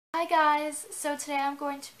Hi guys! So today I'm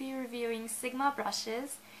going to be reviewing Sigma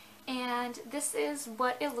brushes, and this is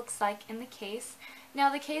what it looks like in the case.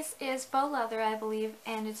 Now the case is faux leather, I believe,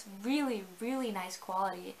 and it's really nice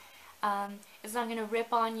quality. It's not going to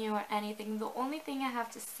rip on you or anything. The only thing I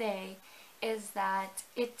have to say is that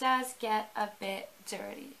it does get a bit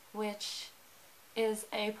dirty, which is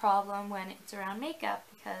a problem when it's around makeup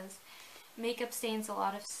because makeup stains a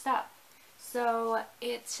lot of stuff. So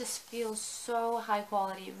it just feels so high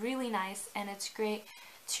quality, really nice, and it's great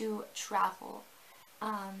to travel.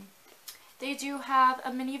 They do have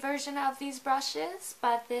a mini version of these brushes,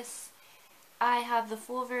 but I have the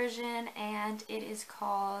full version, and it is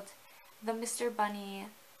called the Mr. Bunny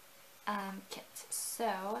kit.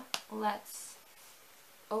 So let's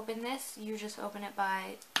open this. You just open it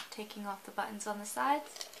by taking off the buttons on the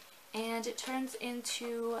sides, and it turns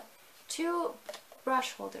into two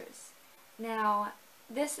brush holders. Now,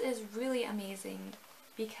 this is really amazing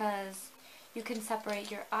because you can separate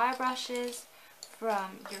your eye brushes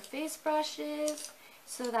from your face brushes,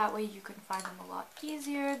 so that way you can find them a lot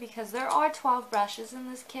easier because there are 12 brushes in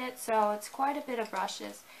this kit, so it's quite a bit of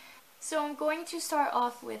brushes. So I'm going to start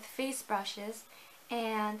off with face brushes,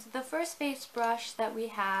 and the first face brush that we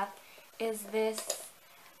have is this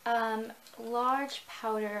large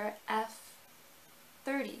powder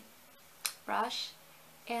F30 brush.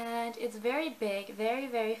 And it's very big,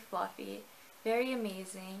 very fluffy, very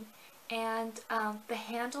amazing, and the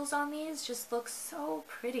handles on these just look so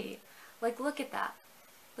pretty. Like, look at that.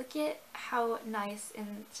 Look at how nice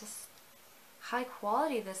and just high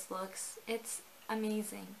quality this looks. It's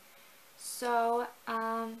amazing. So,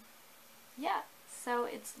 yeah, so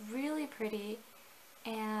it's really pretty,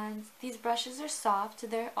 and these brushes are soft.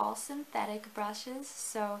 They're all synthetic brushes,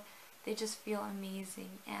 so they just feel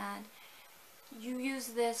amazing. And you use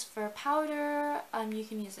this for powder, you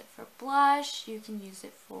can use it for blush, you can use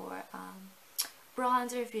it for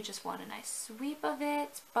bronzer if you just want a nice sweep of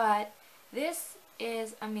it, but this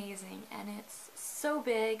is amazing, and it's so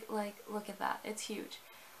big. Like, look at that, it's huge.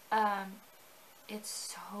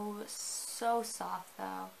 It's so soft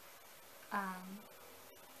though.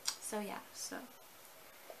 So yeah, so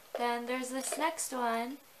then there's this next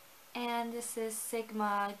one, and this is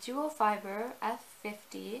Sigma Dual Fiber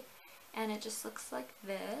F50. And it just looks like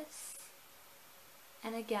this,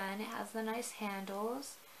 and again it has the nice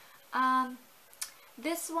handles.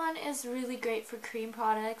 This one is really great for cream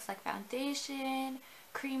products like foundation,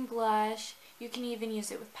 cream blush. You can even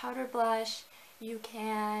use it with powder blush. You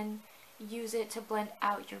can use it to blend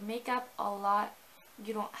out your makeup a lot.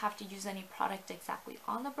 You don't have to use any product exactly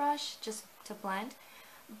on the brush, just to blend,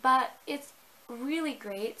 but it's really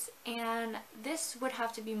great, and this would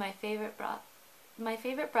have to be my favorite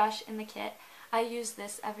brush in the kit. I use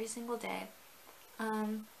this every single day.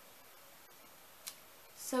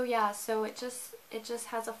 So yeah, so it just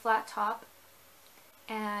has a flat top,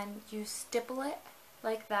 and you stipple it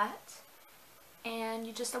like that, and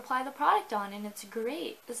you just apply the product on, and it's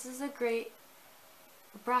great. This is a great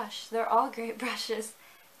brush. They're all great brushes.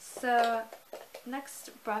 So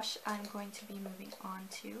next brush I'm going to be moving on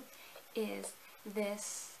to is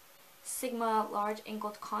this Sigma Large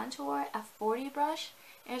Angled Contour F40 brush,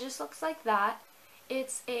 and it just looks like that.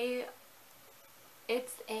 It's a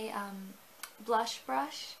blush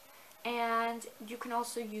brush, and you can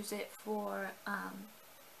also use it for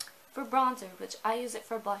bronzer, which I use it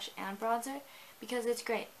for blush and bronzer because it's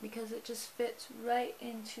great, because it just fits right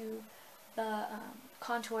into the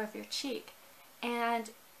contour of your cheek, and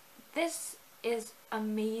this is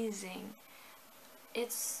amazing.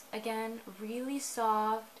 It's, again, really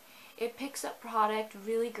soft. It picks up product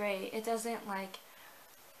really great. It doesn't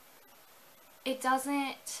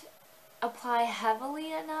apply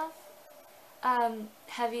heavily enough.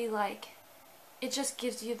 Heavy, like, it just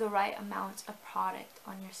gives you the right amount of product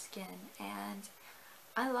on your skin, and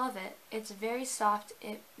I love it. It's very soft.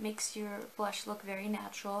 It makes your blush look very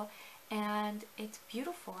natural, and it's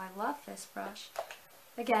beautiful. I love this brush.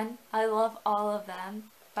 Again, I love all of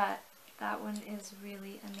them, but that one is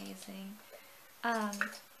really amazing.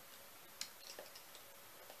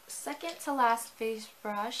 Second to last face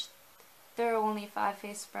brush, there are only 5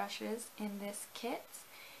 face brushes in this kit,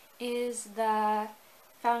 is the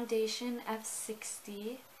Foundation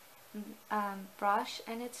F60 brush,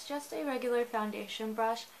 and it's just a regular foundation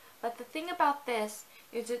brush, but the thing about this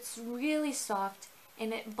is it's really soft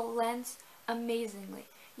and it blends amazingly.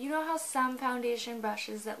 You know how some foundation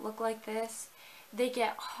brushes that look like this, they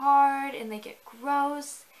get hard and they get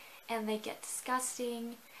gross and they get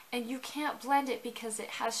disgusting, and you can't blend it because it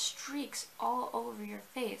has streaks all over your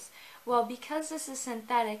face. Well, because this is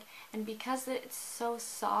synthetic and because it's so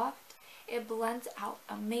soft, it blends out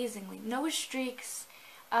amazingly. No streaks,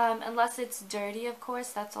 unless it's dirty, of course.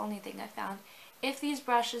 That's the only thing I found. If these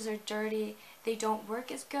brushes are dirty, they don't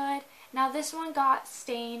work as good. Now this one got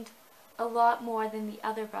stained a lot more than the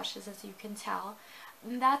other brushes, as you can tell.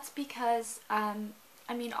 And that's because, I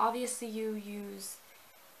mean, obviously you use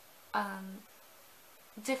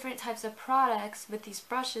different types of products with these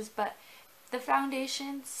brushes, but the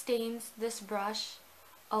foundation stains this brush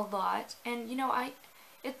a lot. And you know,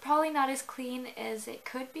 it's probably not as clean as it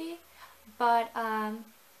could be, but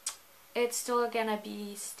it's still gonna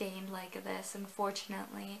be stained like this,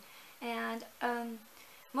 unfortunately. And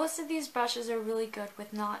most of these brushes are really good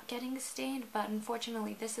with not getting stained, but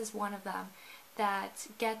unfortunately this is one of them that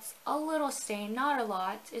gets a little stained, not a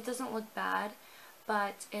lot. It doesn't look bad,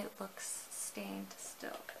 but it looks stained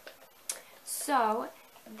still. So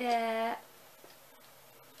the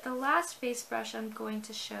last face brush I'm going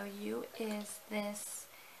to show you is this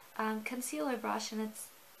concealer brush, and it's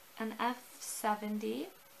an F70.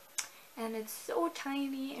 And it's so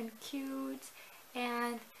tiny and cute,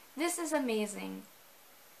 and this is amazing.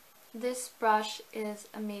 This brush is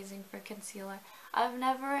amazing for concealer. I've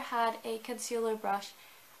never had a concealer brush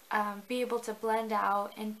be able to blend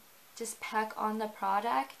out and just pack on the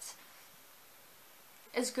product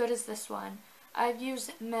as good as this one. I've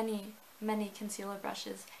used many concealer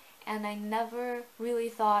brushes, and I never really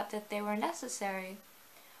thought that they were necessary.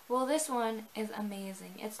 Well, this one is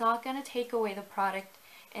amazing. It's not going to take away the product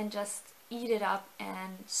and just eat it up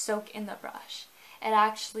and soak in the brush. It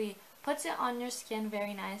actually puts it on your skin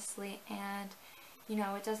very nicely, and you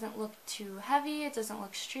know, it doesn't look too heavy, it doesn't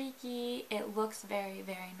look streaky, it looks very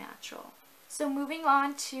natural. So moving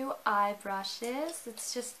on to eye brushes,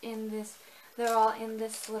 it's just in this, they're all in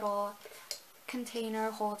this little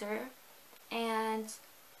container holder, and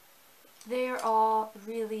they're all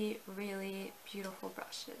really beautiful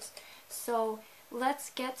brushes. So let's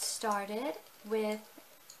get started with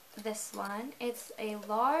this one. It's a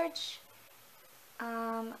large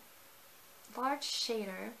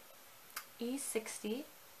shader, E60.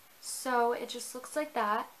 So it just looks like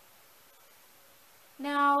that.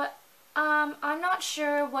 Now, I'm not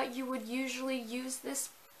sure what you would usually use this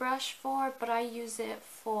brush for, but I use it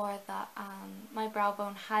for the my brow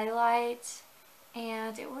bone highlight,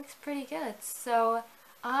 and it works pretty good. So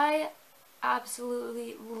I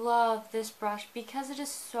absolutely love this brush because it is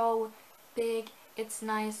so big. It's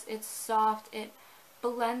nice, it's soft, it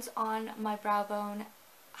blends on my brow bone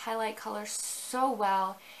highlight color so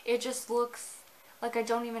well. It just looks like I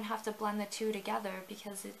don't even have to blend the two together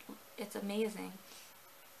because it's amazing.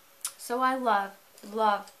 So I love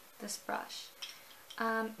this brush.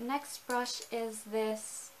 Next brush is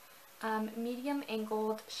this medium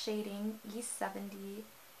angled shading E70.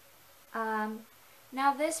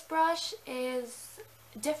 Now this brush is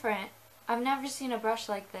different. I've never seen a brush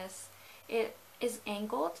like this. It is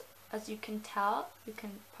angled, as you can tell. You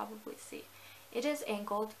can probably see. It is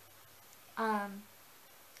angled. I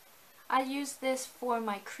use this for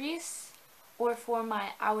my crease or for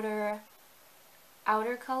my outer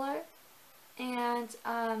color, and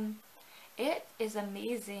it is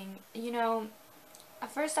amazing. You know,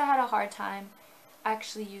 at first I had a hard time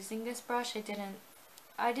actually using this brush.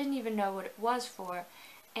 I didn't even know what it was for,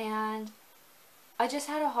 and I just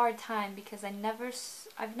had a hard time because I've never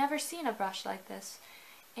seen a brush like this,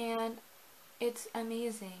 and it's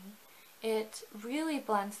amazing. It really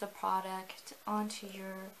blends the product onto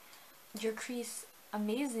your crease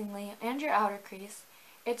amazingly, and your outer crease.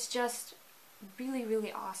 It's just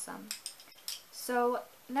really awesome. So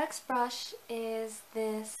next brush is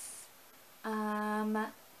this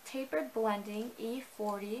tapered blending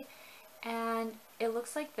E40, and it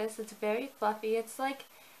looks like this. It's very fluffy. It's like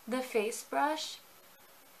the face brush,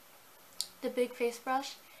 the big face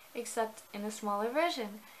brush, except in a smaller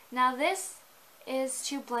version. Now this is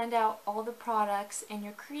to blend out all the products in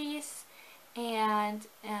your crease and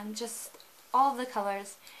just all the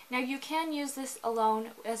colors. Now you can use this alone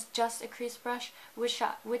as just a crease brush, which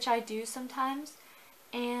I do sometimes,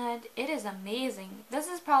 and it is amazing. This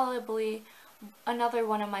is probably another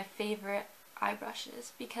one of my favorite eye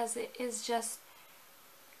brushes because it is just,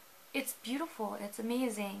 it's beautiful, it's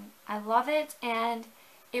amazing. I love it, and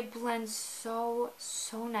it blends so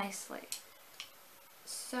nicely.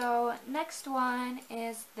 So next one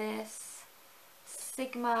is this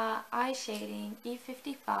Sigma eye shading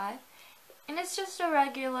E55, and it's just a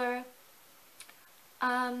regular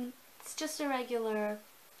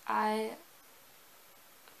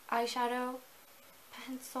eyeshadow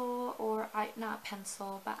pencil, or not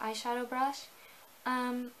pencil, but eyeshadow brush.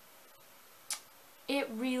 It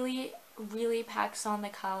really packs on the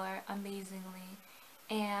color amazingly,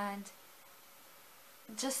 and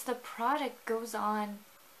just the product goes on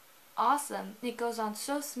awesome. It goes on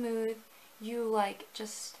so smooth. You like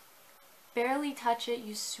just barely touch it,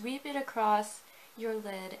 you sweep it across your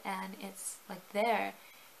lid and it's like there.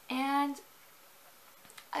 And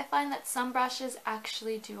I find that some brushes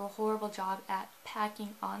actually do a horrible job at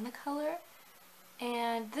packing on the color,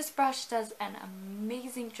 and this brush does an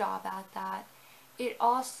amazing job at that. It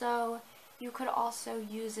also, you could also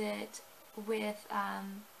use it with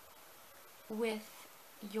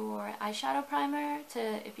your eyeshadow primer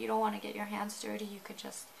to, if you don't want to get your hands dirty, you could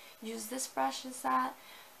just use this brush as that,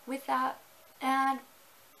 with that, and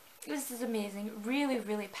this is amazing. It really,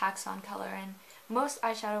 really packs on color, and most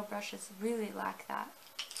eyeshadow brushes really lack that.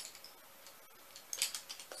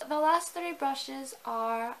 The last three brushes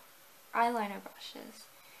are eyeliner brushes.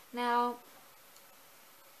 Now,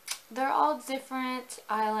 they're all different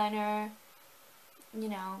eyeliner,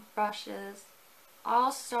 brushes.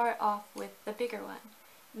 I'll start off with the bigger one.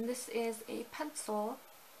 And this is a pencil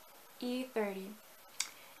E30.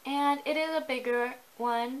 And it is a bigger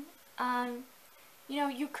one.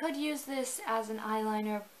 You could use this as an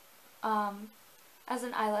eyeliner,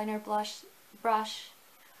 brush.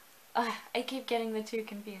 I keep getting the two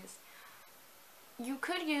confused. You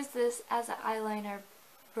could use this as an eyeliner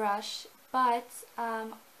brush, but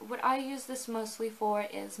what I use this mostly for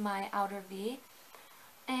is my outer V,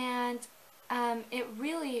 and it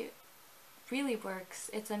really, really works.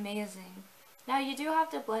 It's amazing. Now you do have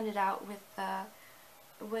to blend it out with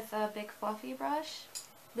a big fluffy brush.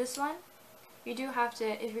 This one, you do have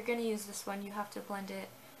to, if you're going to use this one, you have to blend it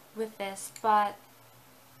with this, but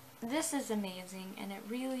this is amazing, and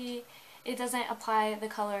it doesn't apply the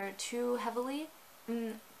color too heavily.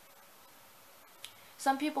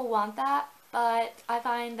 Some people want that, but I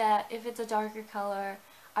find that if it's a darker color,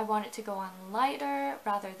 I want it to go on lighter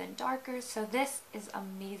rather than darker, so this is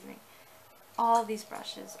amazing. All these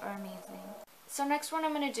brushes are amazing. So next one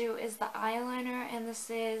I'm going to do is the eyeliner, and this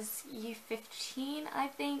is E15, I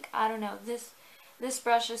think. I don't know. This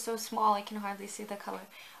brush is so small I can hardly see the color,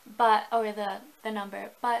 or the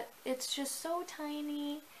number, but it's just so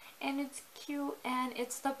tiny, and it's cute, and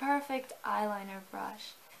it's the perfect eyeliner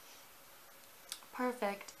brush.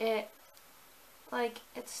 Perfect. It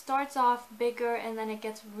starts off bigger and then it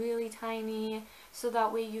gets really tiny, so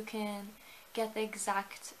that way you can get the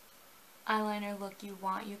exact eyeliner look you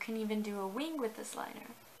want. You can even do a wing with this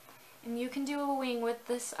liner, and you can do a wing with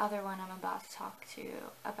this other one I'm about to talk to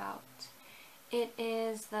you about. It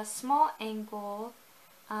is the small angle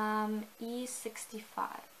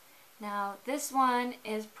E65. Now this one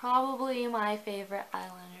is probably my favorite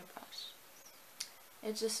eyeliner brush.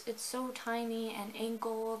 It's so tiny and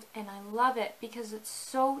angled, and I love it because it's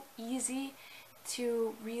so easy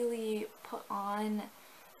to really put on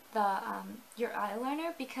the your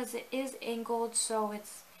eyeliner, because it is angled, so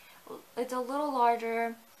it's a little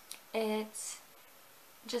larger. It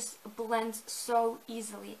just blends so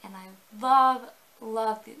easily, and I love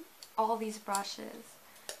all these brushes.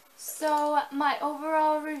 So my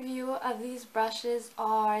overall review of these brushes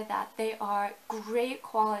are that they are great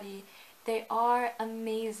quality. They are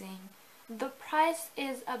amazing. The price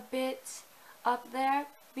is a bit up there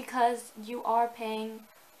because you are paying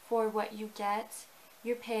for what you get.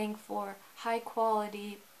 You're paying for high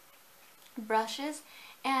quality brushes,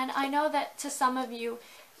 and I know that to some of you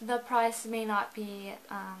the price may not be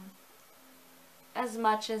as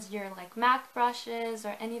much as your MAC brushes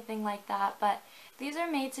or anything like that, but these are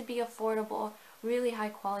made to be affordable, really high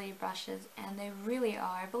quality brushes, and they really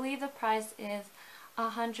are. I believe the price is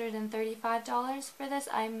 $135 for this.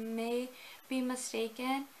 I may be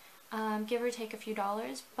mistaken, give or take a few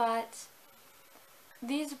dollars, but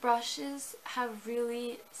these brushes have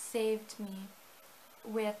really saved me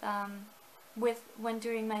with when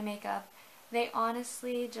doing my makeup. They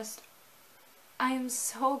honestly just, I am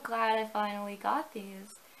so glad I finally got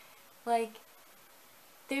these. They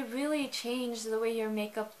really change the way your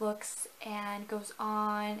makeup looks and goes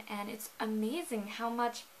on, and it's amazing how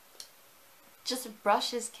much just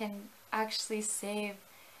brushes can actually save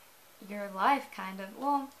your life, kind of.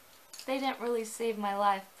 Well, they didn't really save my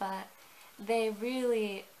life, but they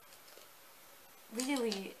really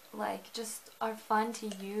just are fun to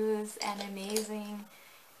use and amazing,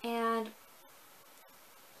 and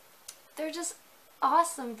they're just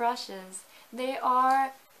awesome brushes. They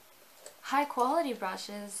are high quality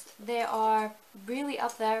brushes. They are really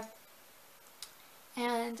up there,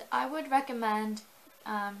 and I would recommend.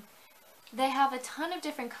 They have a ton of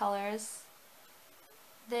different colors.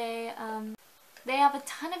 They have a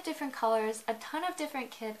ton of different colors, a ton of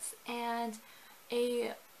different kits, and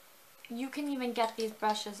you can even get these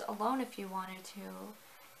brushes alone if you wanted to.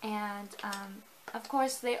 And of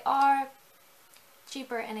course, they are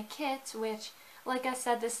cheaper in a kit, which, like I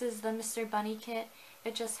said, this is the Mr. Bunny kit.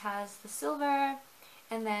 It just has the silver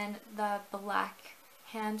and then the black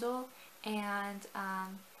handle and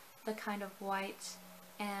the kind of white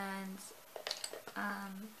and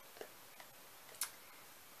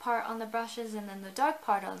part on the brushes and then the dark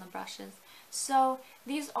part on the brushes. So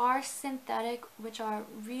these are synthetic, which are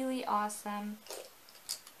really awesome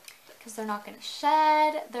because they're not going to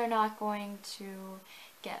shed, they're not going to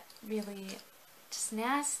get really just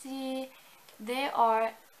nasty. They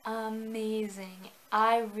are amazing.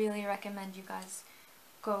 I really recommend you guys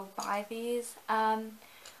go buy these.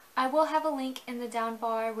 I will have a link in the down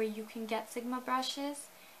bar where you can get Sigma brushes.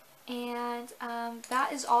 And that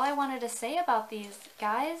is all I wanted to say about these,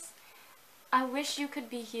 guys. I wish you could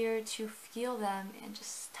be here to feel them and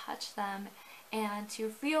just touch them and to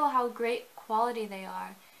feel how great quality they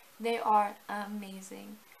are. They are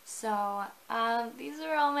amazing. So these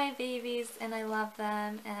are all my babies and I love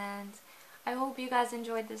them, and I hope you guys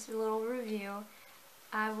enjoyed this little review.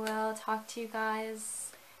 I will talk to you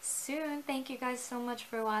guys soon. Thank you guys so much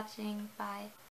for watching. Bye.